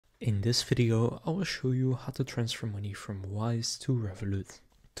In this video, I will show you how to transfer money from Wise to Revolut.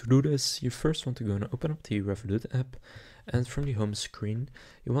 To do this, you first want to go and open up the Revolut app, and from the home screen,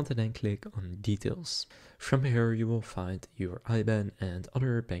 you want to then click on Details. From here, you will find your IBAN and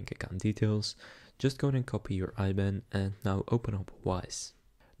other bank account details. Just go and copy your IBAN and now open up Wise.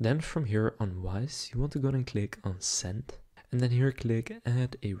 Then from here on Wise, you want to go and click on Send, and then here click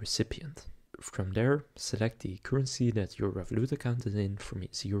Add a Recipient. From there, select the currency that your Revolut account is in, for me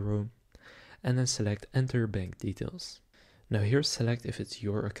it's euro, and then select Enter Bank Details. Now here select if it's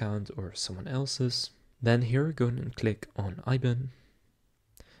your account or someone else's. Then here go and click on IBAN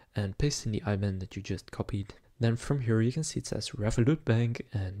and paste in the IBAN that you just copied. Then from here you can see it says Revolut Bank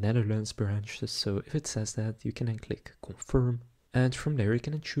and Netherlands branch, so if it says that you can then click Confirm. And from there you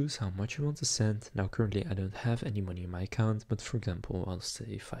can choose how much you want to send. Now currently I don't have any money in my account, but for example I'll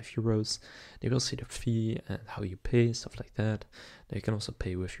say 5 euros. They will see the fee and how you pay, stuff like that. Now you can also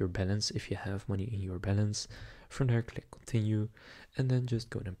pay with your balance if you have money in your balance. From there click continue and then just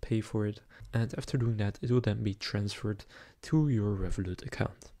go and pay for it. And after doing that it will then be transferred to your Revolut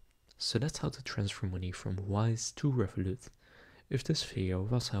account. So that's how to transfer money from Wise to Revolut. If this video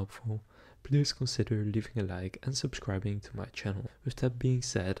was helpful, please consider leaving a like and subscribing to my channel. With that being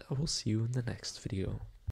said, I will see you in the next video.